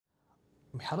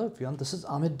Hello everyone, this is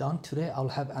Amit Don. Today I'll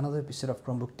have another episode of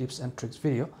Chromebook tips and tricks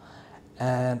video,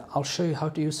 and I'll show you how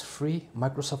to use free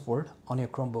Microsoft Word on your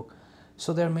Chromebook.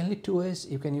 So there are mainly two ways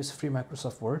you can use free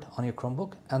Microsoft Word on your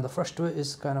Chromebook, and the first way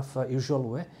is kind of a usual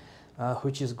way,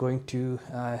 which is going to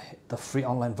the free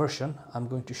online version. I'm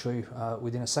going to show you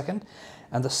within a second.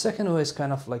 And the second way is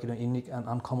kind of like unique and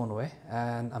uncommon way,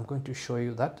 and I'm going to show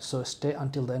you that. So stay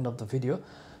until the end of the video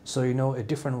so you know a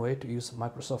different way to use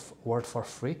Microsoft Word for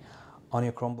free on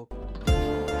your Chromebook.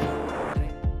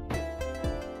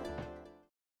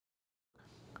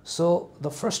 So the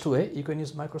first way you can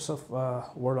use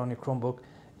Microsoft Word on your Chromebook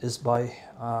is by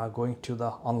going to the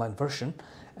online version.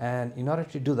 And in order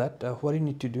to do that, what you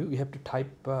need to do, you have to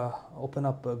type, open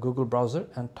up a Google browser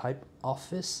and type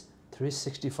Office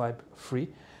 365 free,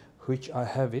 which I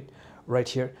have it right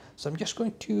here. So I'm just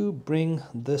going to bring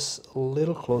this a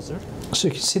little closer. So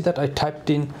you can see that I typed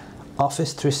in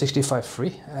Office 365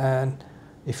 free, and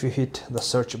if you hit the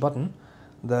search button,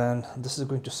 then this is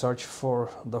going to search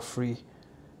for the free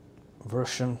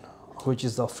version, which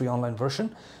is the free online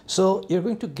version. So you're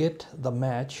going to get the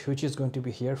match, which is going to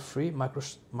be here, free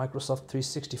Microsoft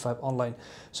 365 online.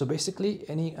 So basically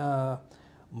any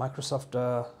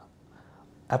Microsoft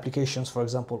applications, for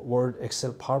example Word,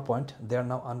 Excel, PowerPoint, they are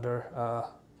now under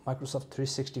Microsoft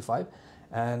 365,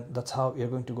 and that's how you're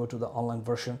going to go to the online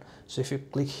version. So if you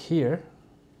click here,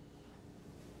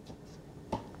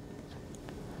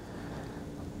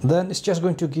 then it's just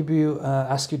going to give you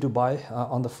ask you to buy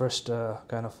on the first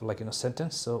kind of like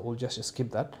sentence. So we'll just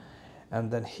skip that, and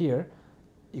then here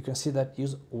you can see that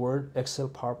use Word, Excel,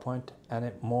 PowerPoint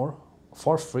and more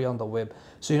for free on the web.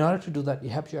 So in order to do that, you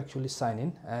have to actually sign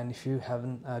in, and if you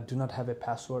haven't do not have a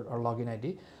password or login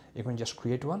ID, you can just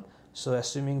create one. So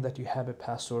assuming that you have a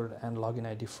password and login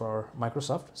ID for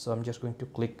Microsoft, so I'm just going to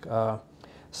click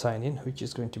sign in, which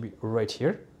is going to be right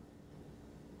here.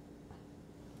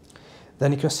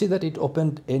 Then you can see that it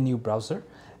opened a new browser,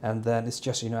 and then it's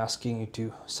just asking you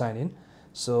to sign in.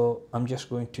 So I'm just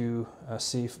going to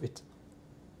see if it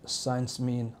signs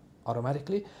me in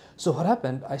automatically. So what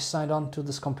happened, I signed on to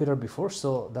this computer before,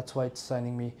 so that's why it's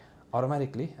signing me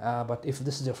automatically. But if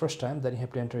this is your first time, then you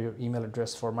have to enter your email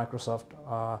address for Microsoft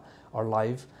or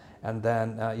Live, and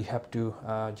then you have to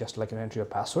just enter your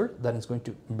password. Then it's going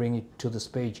to bring it to this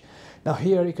page. Now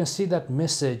here you can see that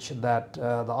message that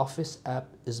the Office app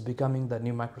is becoming the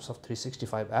new Microsoft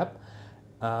 365 app.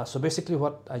 So basically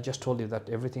what I just told you, that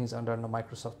everything is under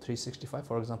Microsoft 365,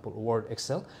 for example Word,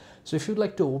 Excel. So if you'd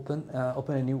like to open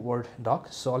a new Word doc,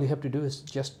 so all you have to do is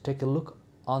just take a look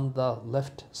on the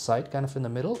left side, kind of in the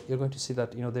middle. You're going to see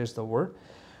that there's the Word.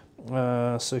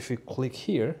 So if you click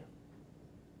here,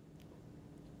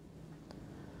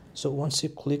 so once you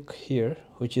click here,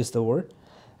 which is the Word,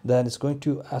 then it's going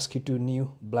to ask you to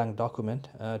new blank document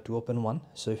to open one.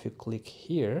 So if you click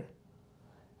here,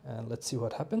 and let's see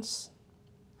what happens.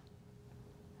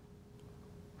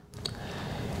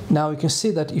 Now you can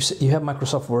see that you have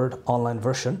Microsoft Word online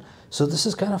version. So this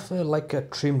is kind of like a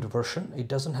trimmed version. It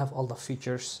doesn't have all the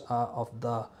features of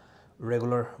the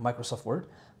regular Microsoft Word,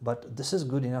 but this is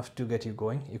good enough to get you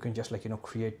going. You can just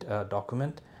create a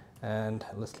document, and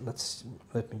let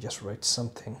me just write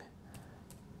something.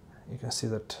 You can see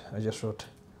that I just wrote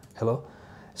hello.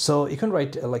 So you can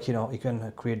write you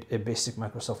can create a basic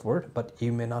Microsoft Word, but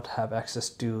you may not have access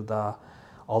to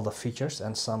all the features,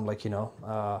 and some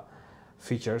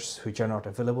features which are not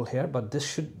available here, but this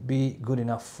should be good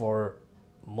enough for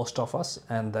most of us.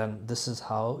 And then this is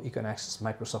how you can access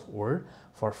Microsoft Word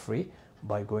for free,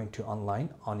 by going to online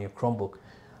on your Chromebook.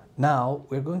 Now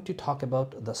we're going to talk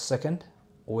about the second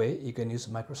way you can use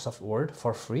Microsoft Word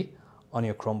for free on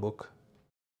your Chromebook.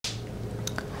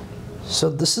 So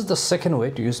this is the second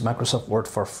way to use Microsoft Word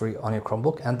for free on your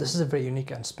Chromebook, and this is a very unique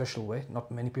and special way.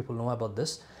 Not many people know about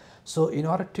this. So in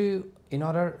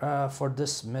order for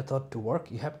this method to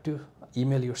work, you have to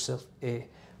email yourself a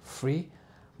free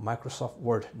Microsoft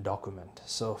Word document.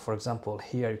 So for example,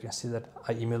 here you can see that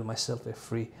I emailed myself a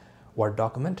free Word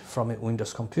document from a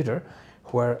Windows computer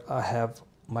where I have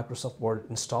Microsoft Word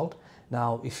installed.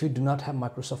 Now if you do not have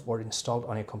Microsoft Word installed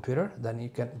on your computer, then you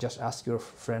can just ask your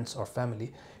friends or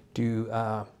family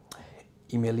to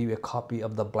email you a copy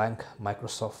of the blank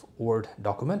Microsoft Word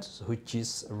document, which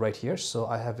is right here. So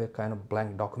I have a kind of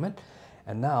blank document,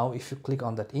 and now if you click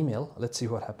on that email, let's see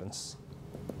what happens.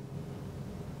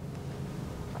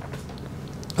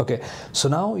 Okay, so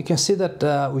now you can see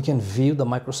that we can view the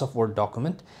Microsoft Word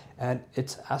document, and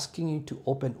it's asking you to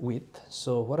open with.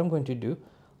 So what I'm going to do,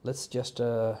 let's just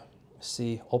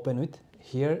see open with.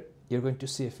 Here you're going to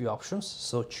see a few options.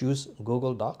 So choose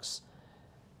Google Docs,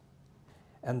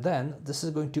 and then this is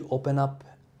going to open up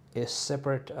a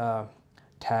separate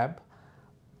tab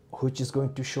which is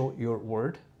going to show your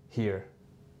Word here.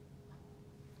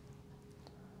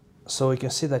 So you can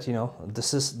see that, you know,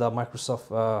 this is the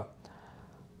Microsoft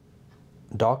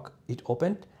doc it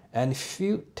opened, and if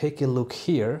you take a look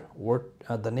here,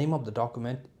 the name of the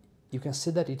document, you can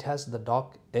see that it has the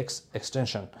docx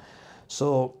extension.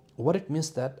 So what it means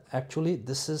that actually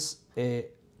this is a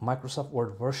Microsoft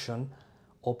Word version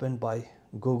opened by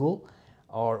Google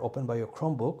or opened by your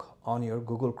Chromebook on your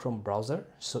Google Chrome browser.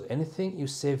 So anything you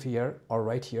save here or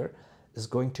write here is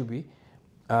going to be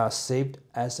saved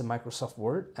as a Microsoft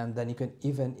Word, and then you can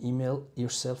even email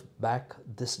yourself back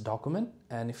this document.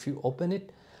 And if you open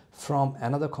it from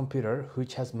another computer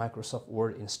which has Microsoft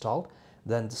Word installed,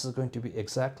 then this is going to be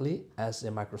exactly as a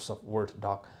Microsoft Word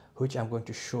doc, which I'm going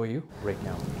to show you right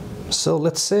now. So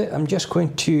let's say I'm just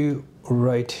going to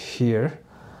write here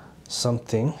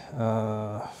something,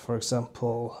 for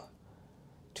example,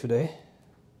 today,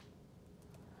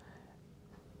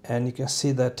 and you can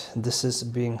see that this is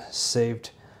being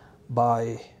saved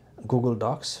by Google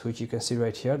Docs, which you can see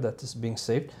right here that is being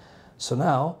saved. So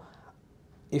now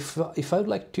if I would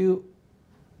like to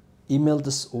email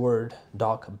this Word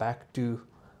doc back to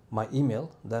my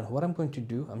email, then what I'm going to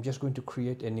do, I'm just going to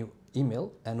create a new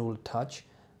email and we'll attach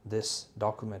this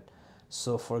document.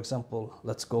 So for example,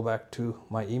 let's go back to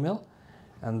my email,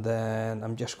 and then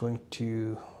I'm just going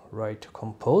to write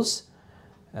compose,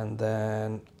 and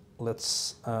then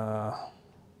let's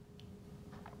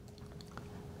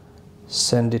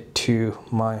send it to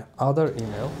my other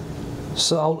email.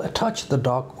 So I'll attach the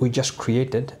doc we just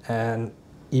created and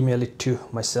email it to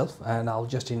myself, and I'll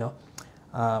just, you know,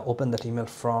 open that email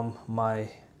from my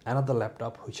another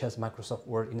laptop which has Microsoft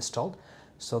Word installed.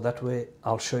 So that way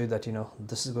I'll show you that, you know,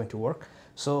 this is going to work.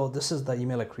 So this is the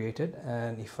email I created,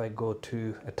 and if I go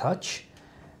to attach,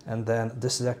 and then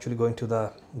this is actually going to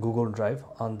the Google Drive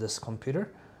on this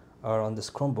computer or on this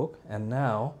Chromebook. And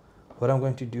now what I'm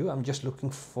going to do, I'm just looking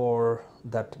for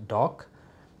that doc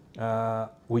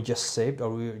we just saved or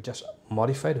we just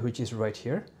modified, which is right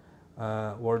here,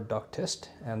 Word doc test,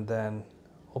 and then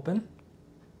open.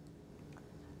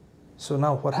 So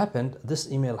now what happened,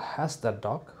 this email has that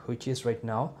doc, which is right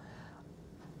now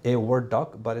a Word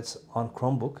doc, but it's on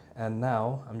Chromebook. And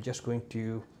now I'm just going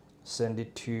to send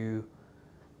it to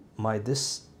my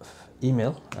this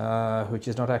email, which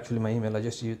is not actually my email. I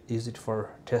just use it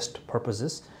for test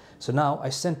purposes. So now I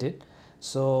sent it.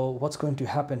 So what's going to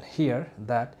happen here,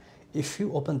 that if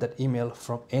you open that email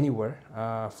from anywhere,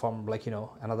 from like, you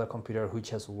know, another computer which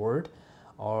has Word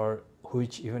or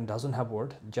which even doesn't have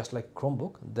Word, just like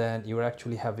Chromebook, then you're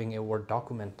actually having a Word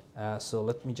document. So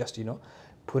let me just, you know,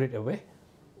 put it away,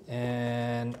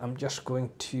 and I'm just going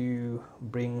to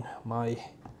bring my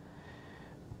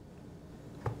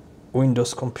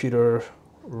Windows computer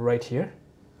right here,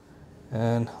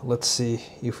 and let's see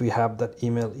if we have that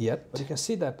email yet. But you can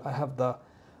see that I have the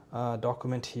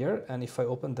document here, and if I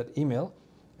open that email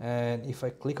and if I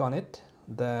click on it,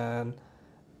 then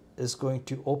it's going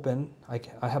to open.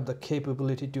 I have the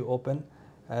capability to open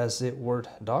as a Word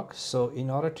doc. So in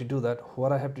order to do that,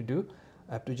 what I have to do,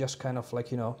 I have to just kind of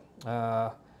like, you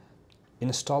know,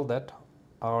 install that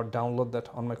or download that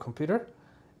on my computer,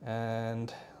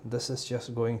 and this is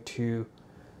just going to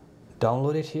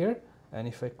download it here. And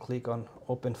if I click on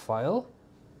open file,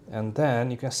 and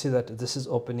then you can see that this is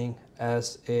opening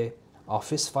as a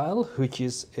Office file, which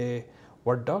is a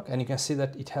Word doc, and you can see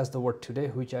that it has the word today,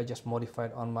 which I just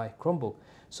modified on my Chromebook.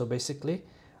 So basically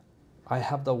I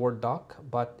have the Word doc,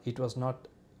 but it was not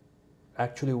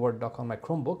actually Word doc on my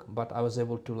Chromebook, but I was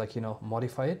able to, like, you know,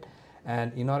 modify it.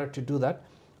 And in order to do that,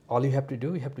 all you have to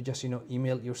do, you have to just, you know,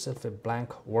 email yourself a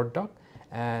blank Word doc,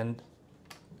 and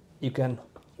you can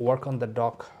work on the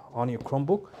doc on your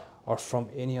Chromebook or from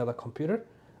any other computer,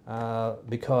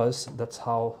 because that's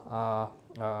how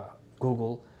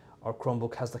Google or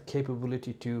Chromebook has the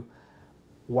capability to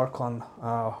work on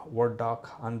Word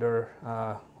doc under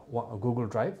Google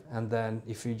Drive. And then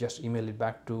if you just email it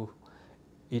back to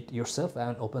it yourself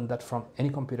and open that from any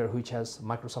computer which has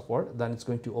Microsoft Word, then it's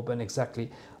going to open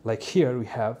exactly like here we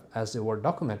have as a Word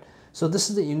document. So this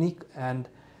is a unique and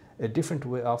a different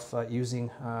way of using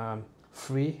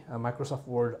free Microsoft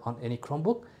Word on any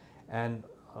Chromebook, and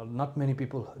not many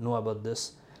people know about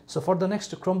this. So for the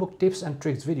next Chromebook tips and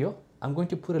tricks video, I'm going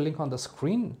to put a link on the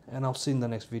screen, and I'll see you in the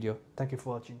next video. Thank you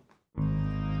for watching.